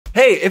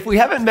Hey, if we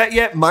haven't met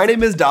yet, my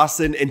name is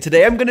Dawson, and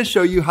today I'm gonna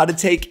show you how to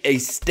take a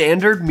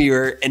standard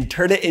mirror and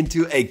turn it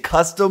into a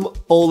custom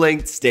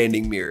full-length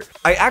standing mirror.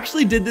 I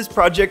actually did this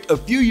project a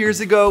few years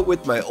ago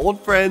with my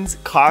old friends,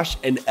 Kosh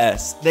and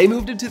S. They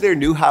moved into their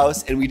new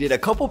house and we did a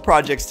couple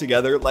projects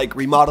together, like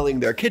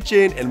remodeling their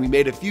kitchen, and we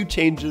made a few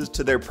changes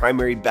to their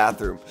primary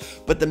bathroom.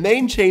 But the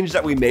main change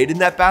that we made in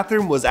that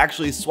bathroom was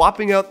actually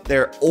swapping out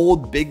their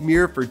old big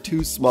mirror for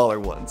two smaller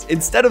ones.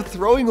 Instead of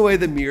throwing away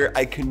the mirror,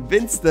 I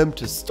convinced them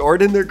to store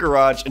it in their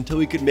garage until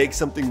we could make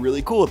something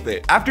really cool with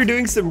it. After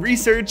doing some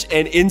research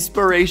and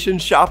inspiration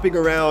shopping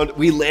around,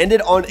 we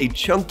landed on a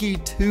chunky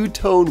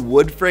two-tone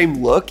wood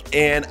frame look,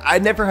 and I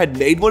never had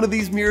made one of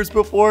these mirrors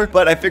before,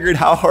 but I figured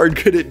how hard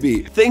could it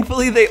be?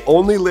 Thankfully, they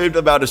only lived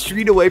about a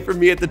street away from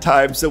me at the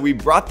time, so we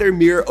brought their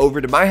mirror over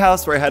to my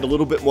house where I had a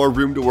little bit more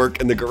room to work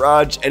in the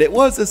garage, and it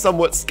was a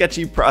somewhat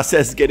sketchy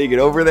process getting it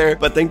over there,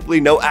 but thankfully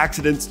no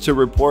accidents to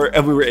report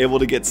and we were able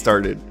to get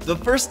started. The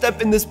first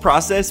step in this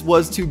process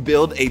was to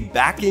build a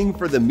backing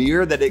for the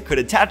mirror that it could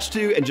attach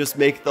to and just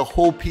make the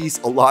whole piece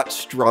a lot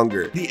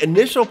stronger. The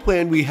initial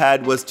plan we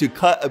had was to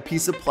cut a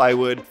piece of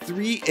plywood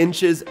 3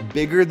 inches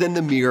bigger than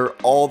the mirror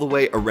all the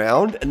way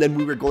around, and then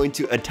we were going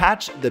to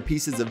attach the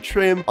pieces of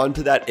trim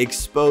onto that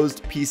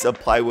exposed piece of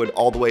plywood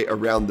all the way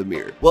around the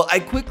mirror. Well, I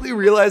quickly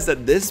realized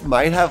that this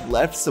might have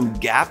left some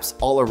gaps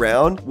all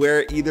around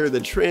where either the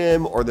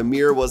trim or the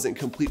mirror wasn't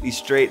completely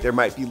straight. There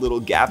might be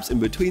little gaps in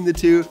between the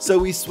two. So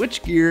we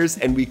switched gears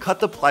and we cut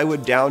the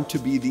plywood down to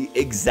be the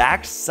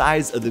exact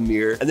size of the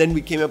mirror, and then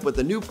we came up with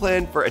a new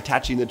plan for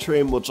attaching the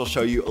trim, which I'll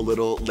show you a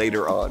little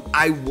later on.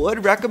 I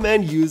would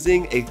recommend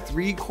using a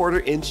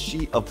 3/4 inch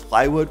sheet of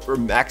plywood for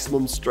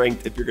maximum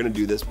strength if you're gonna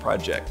do this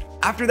project.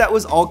 After that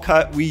was all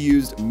cut, we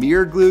used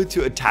mirror glue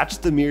to attach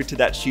the mirror to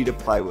that sheet of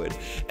plywood.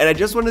 And I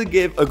just wanted to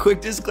give a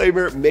quick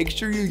disclaimer, make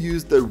sure you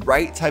use the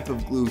right type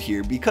of glue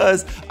here,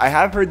 because I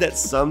have heard that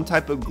some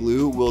type of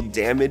glue will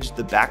damage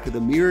the back of the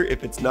mirror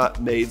if it's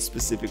not made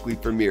specifically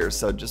for mirrors.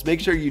 So just make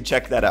sure you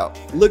check that out.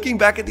 Looking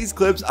back at these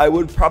clips, I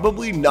would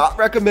probably not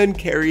recommend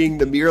carrying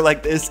the mirror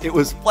like this. It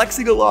was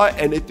flexing a lot,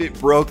 and if it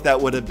broke,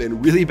 that would have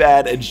been really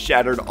bad and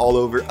shattered all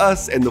over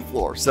us and the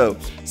floor. So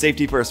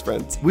safety first,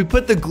 friends. We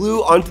put the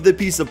glue onto the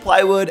piece of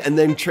plywood and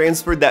then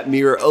transferred that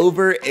mirror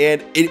over,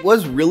 and it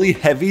was really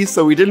heavy,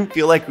 so we didn't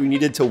feel like we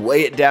needed to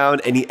weigh it down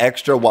any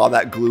extra while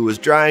that glue was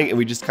drying, and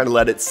we just kind of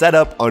let it set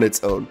up on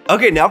its own.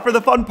 Okay, now for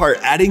the fun part,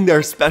 adding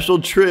their special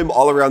trim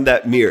all around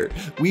that mirror.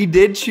 We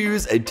did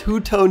choose a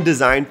two-tone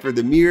design for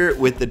the mirror,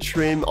 with the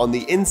trim on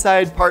the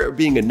inside part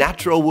being a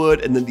natural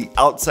wood, and then the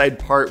outside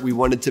part we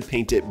wanted to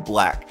paint it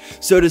black.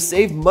 So to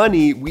save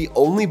money, we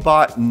only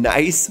bought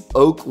nice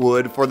oak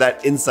wood for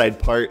that inside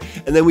part,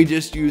 and then we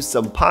just used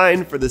some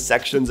pine for the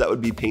sections that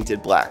would be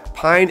painted black.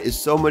 Pine is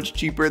so much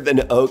cheaper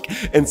than oak,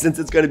 and since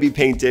it's going to be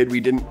painted,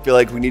 we didn't feel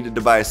like we needed to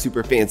buy a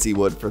super fancy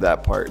wood for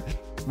that part.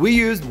 We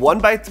used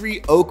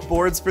 1x3 oak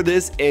boards for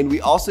this, and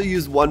we also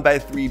used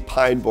 1x3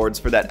 pine boards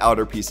for that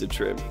outer piece of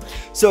trim.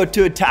 So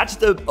to attach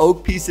the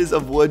oak pieces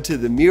of wood to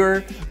the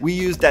mirror, we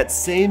used that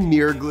same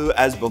mirror glue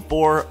as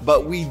before,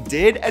 but we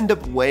did end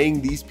up weighing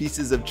these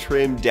pieces of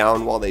trim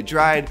down while they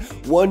dried.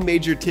 One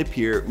major tip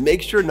here,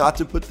 make sure not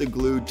to put the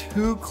glue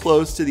too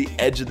close to the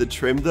edge of the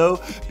trim though,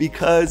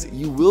 because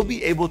you will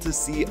be able to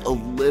see a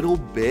little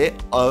bit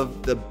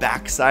of the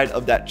backside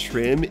of that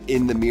trim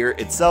in the mirror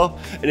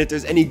itself, and if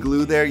there's any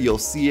glue there, you'll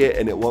see it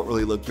and it won't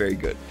really look very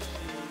good.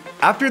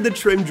 After the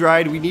trim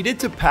dried, we needed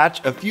to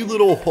patch a few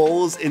little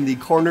holes in the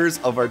corners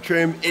of our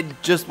trim. It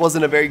just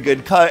wasn't a very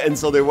good cut, and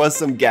so there was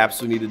some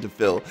gaps we needed to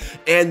fill.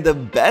 And the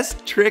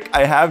best trick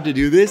I have to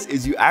do this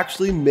is you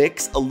actually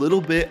mix a little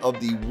bit of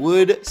the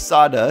wood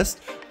sawdust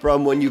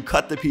from when you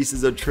cut the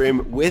pieces of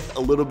trim with a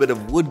little bit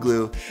of wood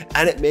glue,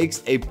 and it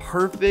makes a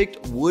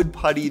perfect wood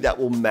putty that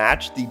will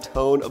match the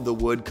tone of the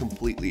wood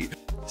completely.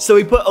 So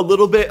we put a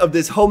little bit of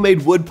this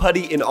homemade wood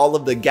putty in all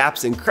of the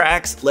gaps and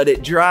cracks, let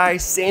it dry,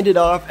 sand it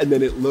off, and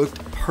then it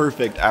looked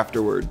perfect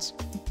afterwards.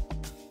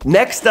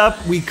 Next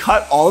up, we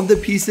cut all of the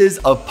pieces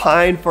of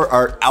pine for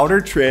our outer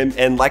trim,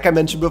 and like I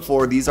mentioned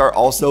before, these are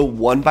also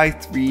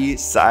 1x3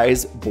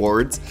 size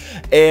boards,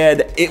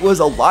 and it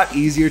was a lot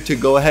easier to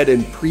go ahead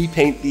and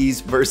pre-paint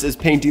these versus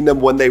painting them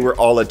when they were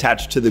all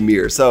attached to the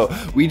mirror. So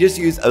we just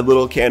used a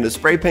little can of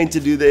spray paint to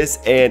do this,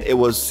 and it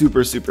was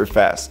super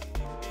fast.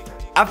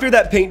 After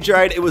that paint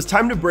dried, it was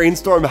time to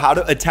brainstorm how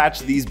to attach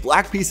these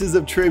black pieces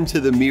of trim to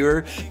the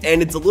mirror,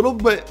 and it's a little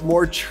bit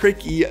more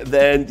tricky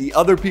than the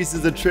other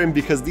pieces of trim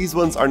because these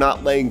ones are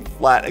not laying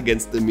flat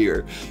against the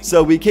mirror.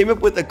 So we came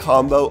up with a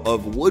combo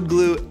of wood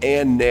glue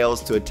and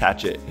nails to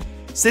attach it.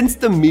 Since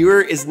the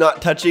mirror is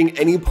not touching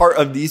any part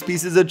of these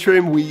pieces of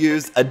trim, we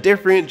used a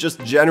different, just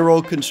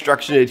general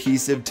construction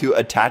adhesive to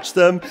attach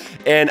them.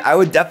 And I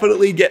would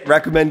definitely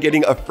recommend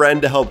getting a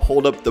friend to help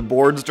hold up the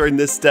boards during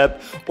this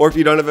step. Or if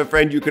you don't have a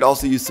friend, you could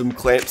also use some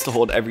clamps to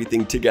hold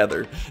everything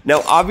together.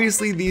 Now,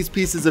 obviously these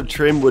pieces of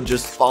trim would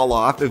just fall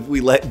off if we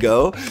let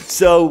go.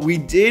 So we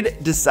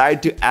did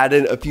decide to add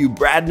in a few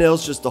brad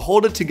nails just to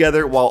hold it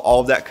together while all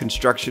of that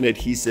construction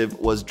adhesive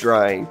was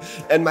drying.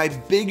 And my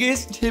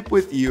biggest tip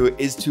with you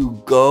is to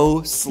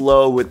go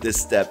slow with this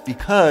step,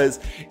 because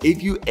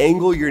if you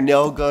angle your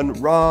nail gun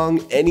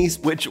wrong any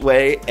which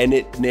way and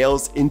it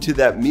nails into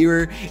that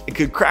mirror, it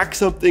could crack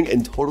something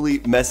and totally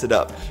mess it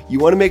up. You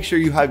want to make sure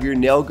you have your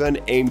nail gun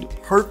aimed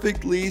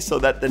perfectly so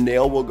that the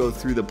nail will go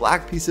through the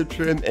black piece of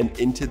trim and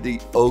into the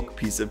oak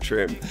piece of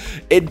trim.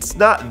 It's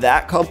not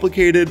that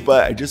complicated,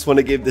 but I just want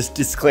to give this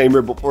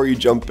disclaimer before you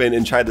jump in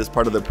and try this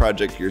part of the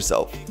project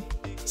yourself.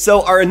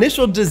 So our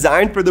initial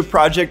design for the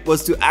project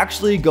was to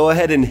actually go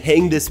ahead and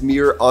hang this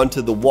mirror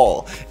onto the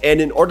wall. And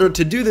in order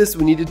to do this,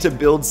 we needed to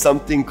build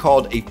something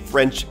called a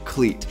French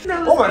cleat.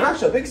 Oh my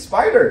gosh, a big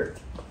spider.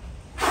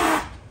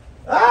 Ah!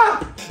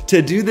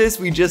 To do this,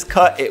 we just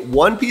cut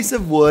one piece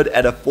of wood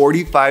at a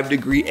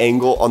 45-degree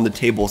angle on the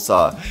table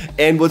saw.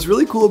 And what's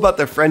really cool about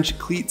the French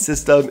cleat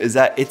system is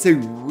that it's a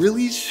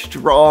really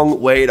strong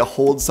way to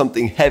hold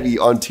something heavy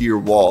onto your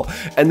wall.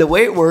 And the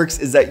way it works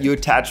is that you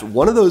attach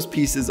one of those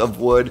pieces of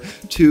wood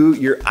to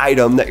your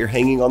item that you're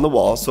hanging on the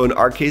wall. So in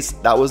our case,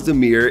 that was the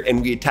mirror,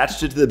 and we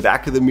attached it to the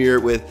back of the mirror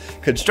with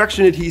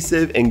construction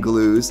adhesive and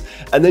glues.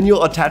 And then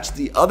you'll attach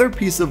the other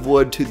piece of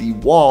wood to the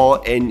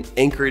wall and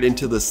anchor it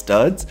into the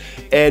studs.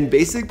 And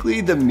basically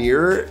the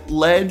mirror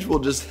ledge will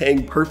just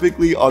hang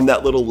perfectly on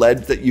that little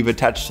ledge that you've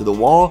attached to the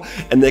wall,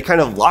 and they kind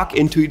of lock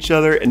into each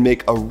other and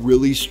make a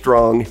really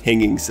strong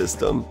hanging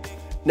system.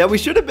 Now, we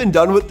should have been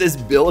done with this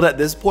build at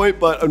this point,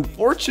 but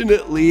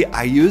unfortunately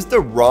I used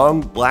the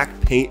wrong black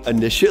paint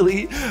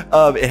initially.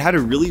 It had a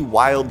really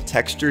wild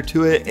texture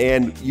to it,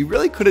 and you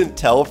really couldn't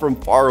tell from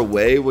far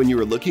away when you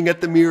were looking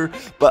at the mirror,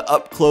 but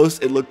up close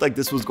it looked like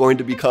this was going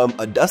to become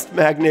a dust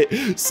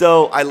magnet.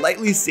 So I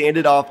lightly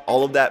sanded off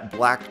all of that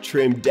black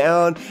trim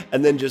down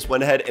and then just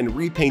went ahead and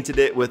repainted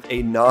it with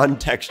a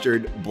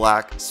non-textured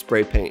black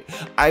spray paint.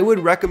 I would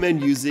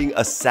recommend using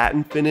a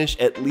satin finish,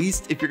 at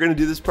least if you're gonna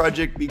do this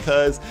project,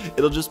 because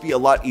it'll just be a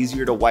lot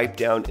easier to wipe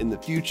down in the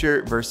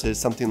future versus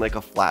something like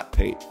a flat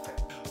paint.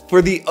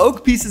 For the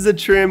oak pieces of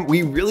trim,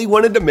 we really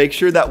wanted to make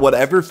sure that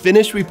whatever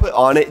finish we put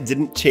on it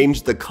didn't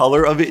change the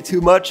color of it too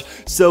much,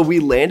 so we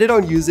landed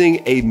on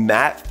using a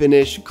matte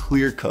finish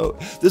clear coat.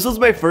 This was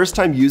my first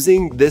time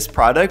using this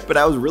product, but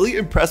I was really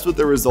impressed with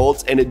the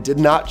results, and it did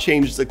not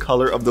change the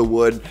color of the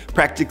wood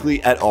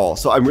practically at all.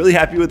 So I'm really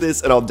happy with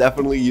this, and I'll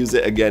definitely use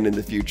it again in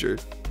the future.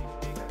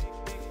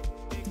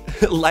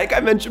 Like I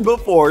mentioned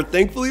before,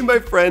 thankfully my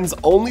friends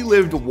only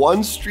lived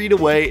one street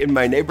away in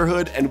my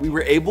neighborhood, and we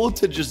were able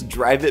to just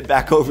drive it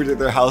back over to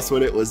their house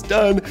when it was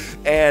done.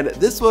 And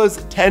this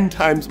was 10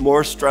 times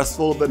more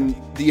stressful than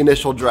the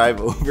initial drive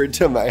over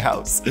to my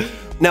house.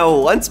 Now,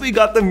 once we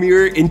got the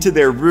mirror into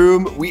their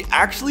room, we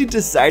actually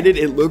decided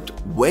it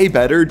looked way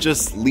better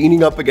just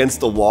leaning up against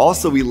the wall,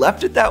 so we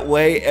left it that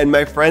way, and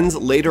my friends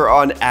later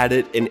on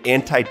added an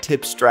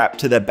anti-tip strap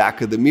to the back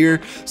of the mirror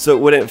so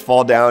it wouldn't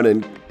fall down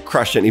and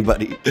crush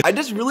anybody. I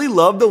just really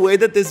love the way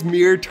that this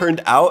mirror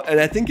turned out, and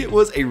I think it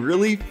was a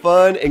really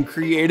fun and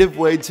creative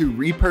way to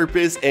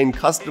repurpose and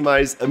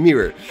customize a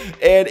mirror.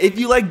 And if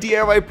you like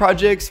DIY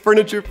projects,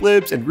 furniture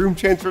flips, and room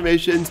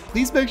transformations,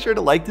 please make sure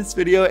to like this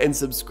video and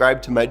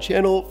subscribe to my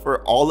channel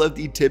for all of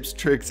the tips,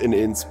 tricks, and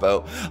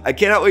inspo. I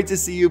cannot wait to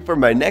see you for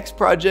my next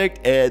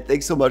project, and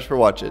thanks so much for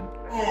watching.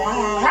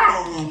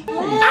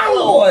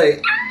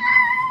 Alloy!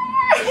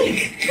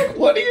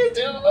 What are you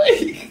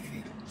doing?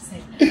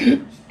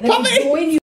 Puppy!